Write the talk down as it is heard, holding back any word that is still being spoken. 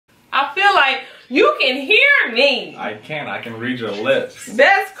You can hear me. I can. I can read your lips.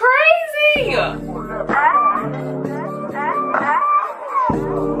 That's crazy. We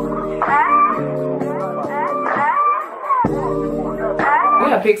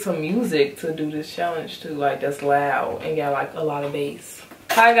gotta pick some music to do this challenge too, like that's loud and got like a lot of bass.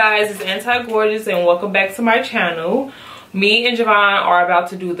 Hi guys, it's Anti-Gorgeous and welcome back to my channel. Me and Javon are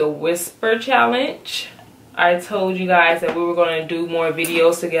about to do the whisper challenge. I told you guys that we were going to do more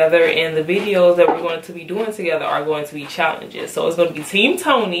videos together, and the videos that we're going to be doing together are going to be challenges. So it's going to be Team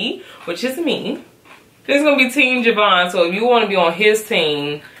Tony, which is me. It's going to be Team Javon. So if you want to be on his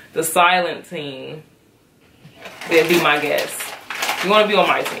team, the silent team, then be my guest. If you want to be on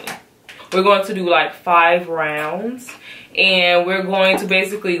my team. We're going to do like 5 rounds. And we're going to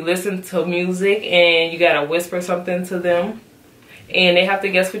basically listen to music, and you got to whisper something to them. And they have to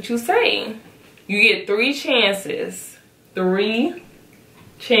guess what you say. You get 3 chances. 3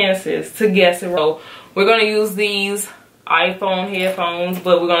 chances to guess it. So we're going to use these iPhone headphones,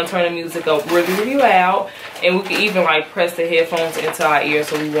 but we're going to turn the music up really, really loud. And we can even like press the headphones into our ears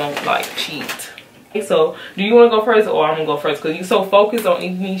so we won't like cheat. Okay, so do you want to go first, or I'm going to go first? Because you're so focused on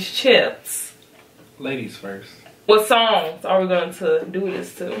eating these chips. Ladies first. What songs are we going to do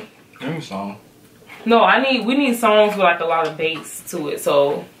this to? Any song. No, we need songs with like a lot of bass to it.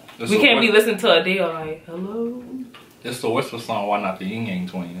 So we can't be listening to Adele like, hello. It's the whisper song, why not the Yin Yang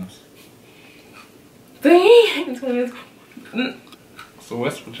Twins? The Yin Yang Twins. It's a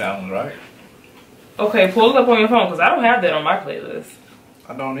whisper challenge, right? Okay, pull it up on your phone because I don't have that on my playlist.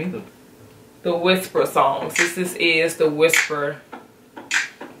 I don't either. The whisper songs. This is the whisper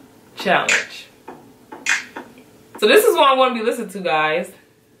challenge. So this is what I want to be listening to, guys.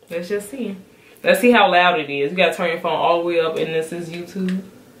 Let's just see. Let's see how loud it is. You gotta turn your phone all the way up, and this is YouTube.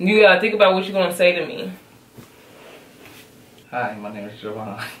 You gotta think about what you're gonna say to me. Hi, my name is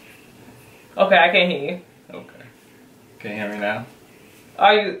Javon. Okay, I can't hear you. Okay. Can you hear me now?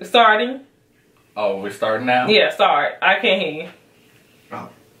 Are you starting? Oh, we're starting now? Yeah, start. I can't hear you. Oh,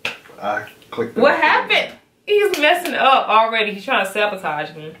 I clicked. What happened? He's messing up already. He's trying to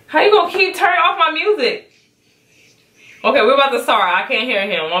sabotage me. How you gonna keep turning off my music? Okay, we're about to start. I can't hear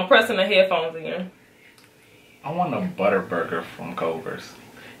him. I'm pressing the headphones again. I want a butter burger from Culver's.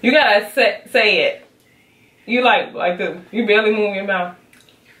 You gotta say it. You you barely move your mouth.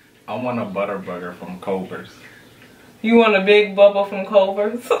 I want a butter burger from Culver's. You want a big bubble from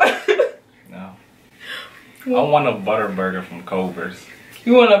Culver's? No. I want a butter burger from Culver's.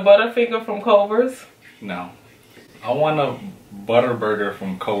 You want a Butterfinger from Culver's? No. I want a butter burger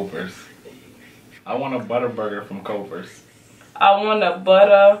from Culver's. I want a butter burger from Culver's. I want a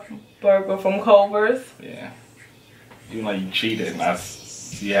butter burger from Culver's. Yeah. You know you cheated.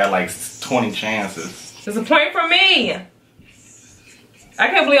 You had like 20 chances. It's a point for me. I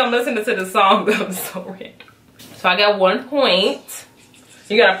can't believe I'm listening to the song though. It's so random. So I got 1 point.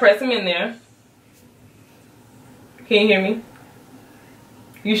 You gotta press them in there. Can you hear me?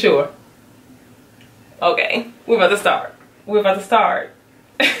 You sure? Okay. We're about to start. We're about to start.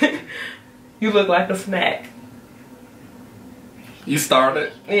 You look like a snack. You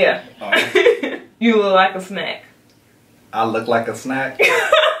started? Yeah. Oh. You look like a snack. I look like a snack?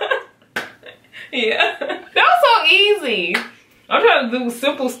 Yeah. That was so easy. I'm trying to do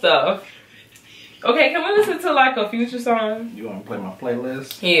simple stuff. Okay, can we listen to like a Future song? You want to play my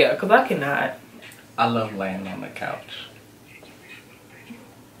playlist? Yeah, because I cannot. I love laying on the couch.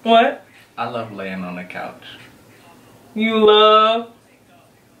 What? I love laying on the couch. You love?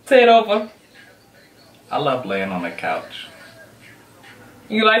 Say it over. I love laying on the couch.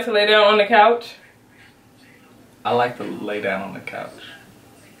 You like to lay down on the couch? I like to lay down on the couch.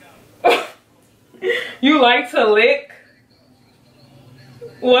 You like to lick?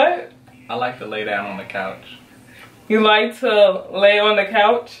 What? I like to lay down on the couch. You like to lay on the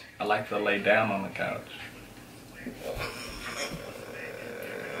couch? I like to lay down on the couch.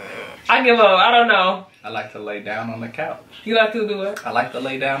 I give up. I don't know. I like to lay down on the couch. You like to do it? I like to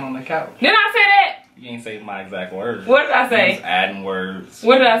lay down on the couch. Did I say that? You ain't say my exact words. What did I say? You just adding words.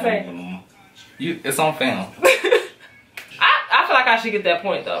 What did I say? It's on film. I feel like I should get that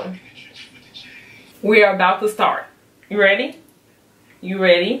point though. We are about to start. You ready? You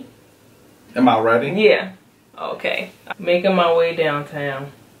ready? Am I ready? Yeah. Okay. Making my way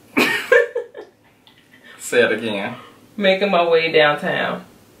downtown. Say it again. Making my way downtown.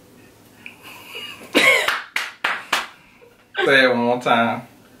 Say it one more time.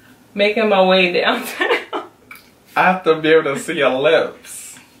 Making my way downtown. I have to be able to see your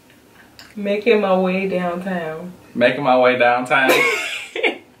lips. Making my way downtown. Making my way downtown?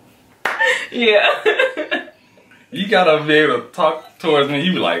 Yeah. You gotta be able to talk towards me.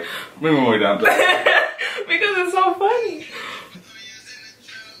 You be like, bring me way down. Because it's so funny.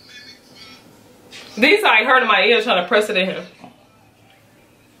 These like hurting my ears trying to press it in him.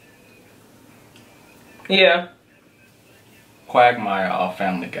 Yeah. Quagmire off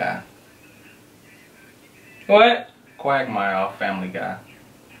Family Guy. What? Quagmire off Family Guy.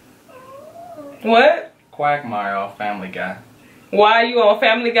 What? Quagmire off Family Guy. Why are you on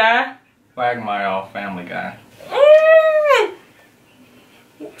Family Guy? Quagmire off Family Guy.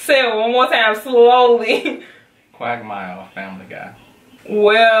 Say it one more time slowly. Quagmire off Family Guy.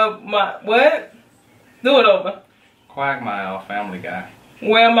 Well, what? Do it over. Quagmire off Family Guy.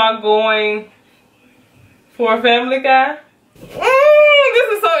 Where am I going for a Family Guy?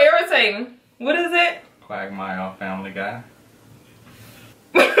 This is so irritating. What is it? Quagmire off Family Guy.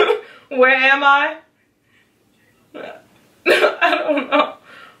 Where am I? I don't know.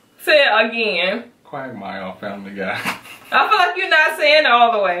 Say it again. Quagmire off Family Guy. I feel like you're not saying it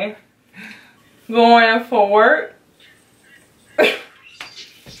all the way. Going forward.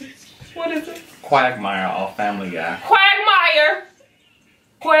 What is it? Quagmire off Family Guy. Quagmire.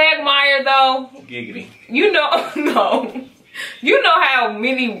 Quagmire though. Giggity. You know, no. You know how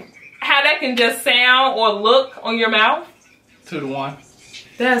that can just sound or look on your mouth? 2 to 1.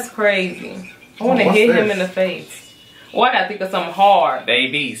 That's crazy. I want to hit him in the face. Well, I gotta think of something hard.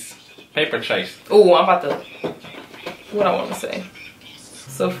 Babies. Paper chase. Ooh, I'm about to. What I want to say.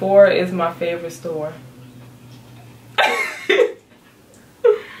 Sephora is my favorite store.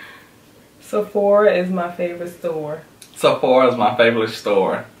 Sephora is my favorite store. Sephora is my favorite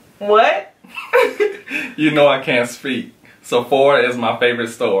store. What? You know I can't speak. Sephora is my favorite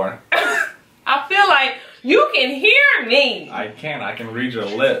store. I feel like you can hear me. I can read your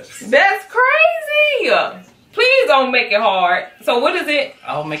lips. That's crazy. Please don't make it hard. So what is it?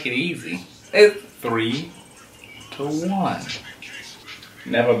 I'll make it easy. It's 3 to 1.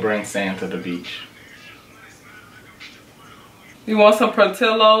 Never bring sand to the beach. You want some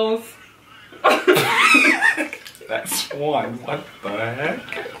Portillo's? That's 1. What the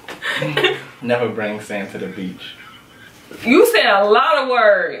heck? Never bring sand to the beach. You said a lot of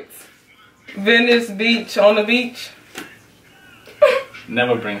words. Venice Beach on the beach.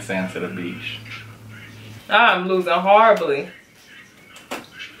 Never bring sand to the beach. I'm losing horribly.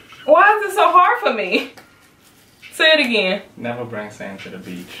 Why is it so hard for me? Say it again. Never bring sand to the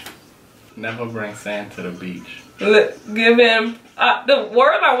beach. Never bring sand to the beach. Give him the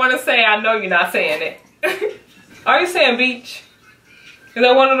word I want to say. I know you're not saying it. Are you saying beach? Is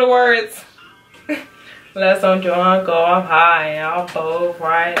that one of the words? Let's don't drunk off high. I'll both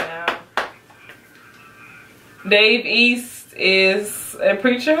right now. Dave East is a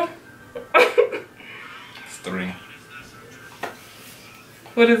preacher. It's 3.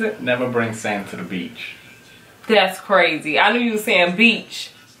 What is it? Never bring sand to the beach. That's crazy. I knew you were saying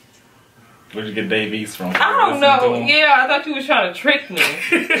beach. Where'd you get Dave East from? I don't know. Yeah, I thought you was trying to trick me.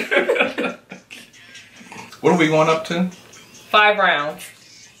 What are we going up to? 5 rounds.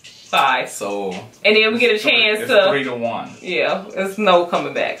 5. So. And then we get a chance it's to. 3 to 1. Yeah, it's no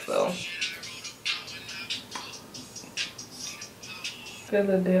coming back. So.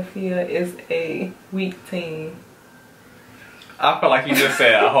 Philadelphia is a weak team. I feel like you just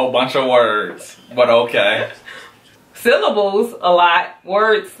said a whole bunch of words, but okay. Syllables, a lot.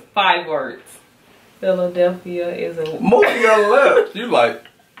 Words, 5 words. Philadelphia is a... Move your lips. You like...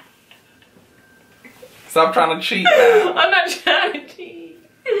 Stop trying to cheat now. I'm not trying to cheat.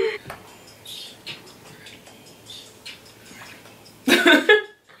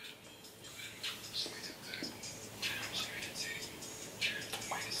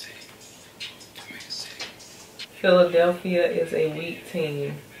 Philadelphia is a weak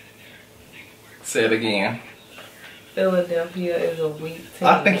team. Say it again. Philadelphia is a weak team.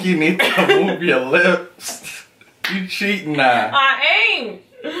 I think you need to move your lips. You cheating now. I ain't.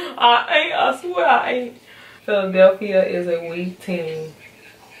 I swear I ain't. Philadelphia is a weak team.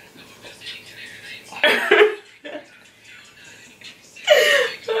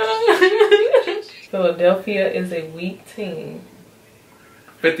 Philadelphia is a weak team.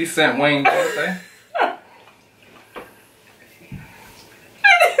 50 Cent Wayne birthday.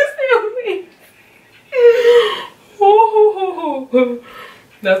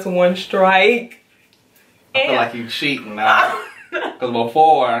 That's 1 strike. I feel like you cheating now. Because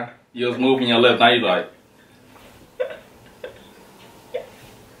before, you was moving your lips. Now you like...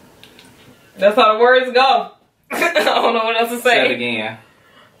 That's how the words go. I don't know what else to say. Say it again.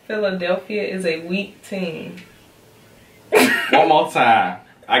 Philadelphia is a weak team. One more time.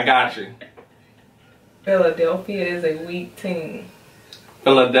 I got you. Philadelphia is a weak team.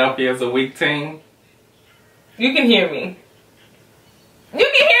 Philadelphia is a weak team. You can hear me.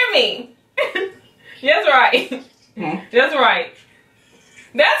 You can hear me. That's right. That's right.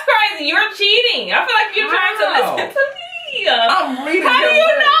 That's crazy. You're cheating. I feel like you're trying to listen to me. I'm reading. How do you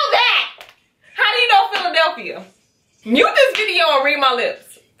know that? How do you know Philadelphia? Mute this video and read my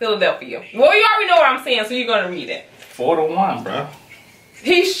lips. Philadelphia. Well, you already know what I'm saying, so you're gonna read it. 4-1, bro.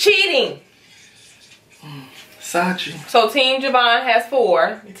 He's cheating. Sachi. So Team Javon has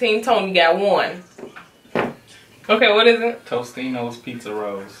 4. Team Tony got 1. Okay, what is it? Tostino's Pizza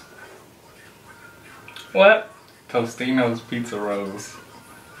Rolls. What? Tostino's Pizza Rolls.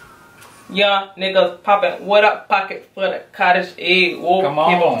 Yeah, niggas popping. What up, pocket for the cottage egg? Whoa, come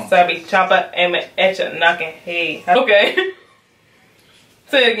on. Sabi chopper, aiming at your knocking head. Okay.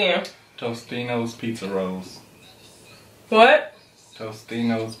 Say it again. Tostino's Pizza Rolls. What?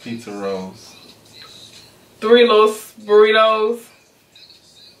 Tostino's Pizza Rolls. 3 little burritos.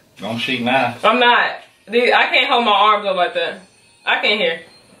 Don't cheat now. I'm not. I can't hold my arms up like that. I can't hear.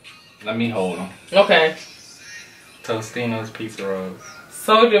 Let me hold them. Okay. Tostino's Pizza Rolls.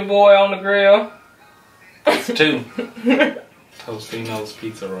 Soldier Boy on the grill. It's 2. Tostino's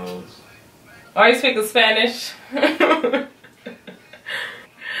Pizza Rolls. Are you speaking Spanish? Say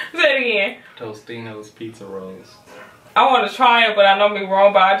it again. Tostino's Pizza Rolls. I want to try it, but I know me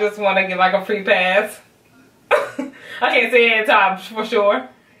wrong, but I just want to get like a free pass. I can't say it every time for sure.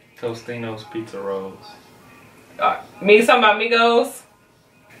 Tostino's Pizza Rolls. Me some amigos.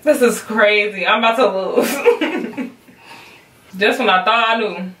 This is crazy. I'm about to lose. Just when I thought I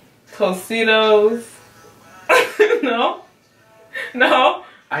knew. Tostitos. No. No.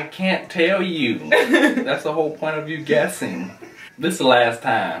 I can't tell you. That's the whole point of you guessing. This is the last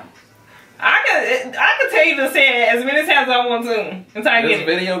time. I can tell you to say it as many times as I want to until I get This it.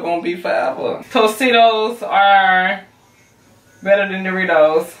 video gonna be forever. Tostitos are better than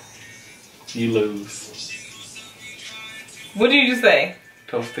Doritos. You lose. What did you just say?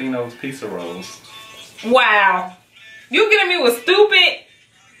 Tostino's Pizza Rolls. Wow. You getting me with stupid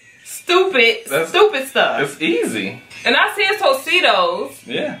stuff. It's easy. And I said Tostitos.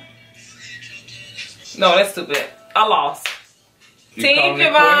 Yeah. No, that's stupid. I lost. You Team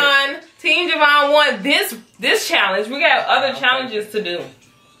Javon won this challenge. We got other challenges to do.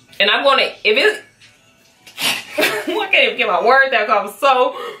 And I'm gonna, if it, I can't even get my words out because I'm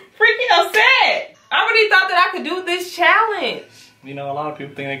so freaking upset. I really thought that I could do this challenge. You know, a lot of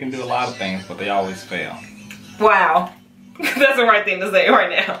people think they can do a lot of things, but they always fail. Wow. That's the right thing to say right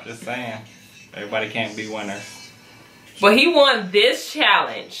now. Just saying. Everybody can't be winners. But he won this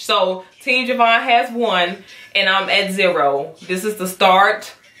challenge. So Team Javon has 1 and I'm at 0. This is the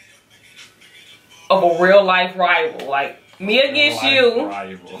start of a real life rival. Like me against you.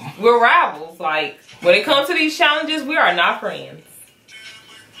 Rival. We're rivals. Like when it comes to these challenges, we are not friends.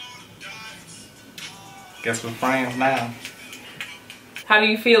 Guess we're friends now. How do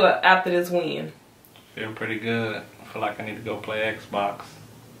you feel after this win? Feel pretty good. I feel like I need to go play Xbox.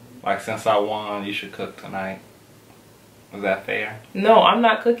 Like since I won, you should cook tonight. Was that fair? No, I'm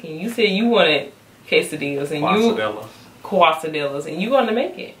not cooking. You said you wanted quesadillas and quesadillas and you going to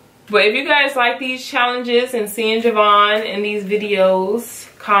make it. But if you guys like these challenges and seeing Javon in these videos,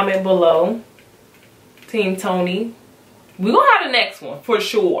 comment below. Team Tony. We're going to have the next one for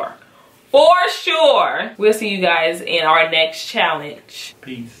sure. For sure. We'll see you guys in our next challenge.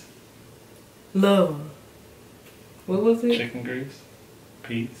 Peace. Love. What was it? Chicken grease.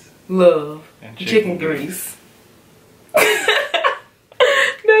 Peace. Love. And chicken grease.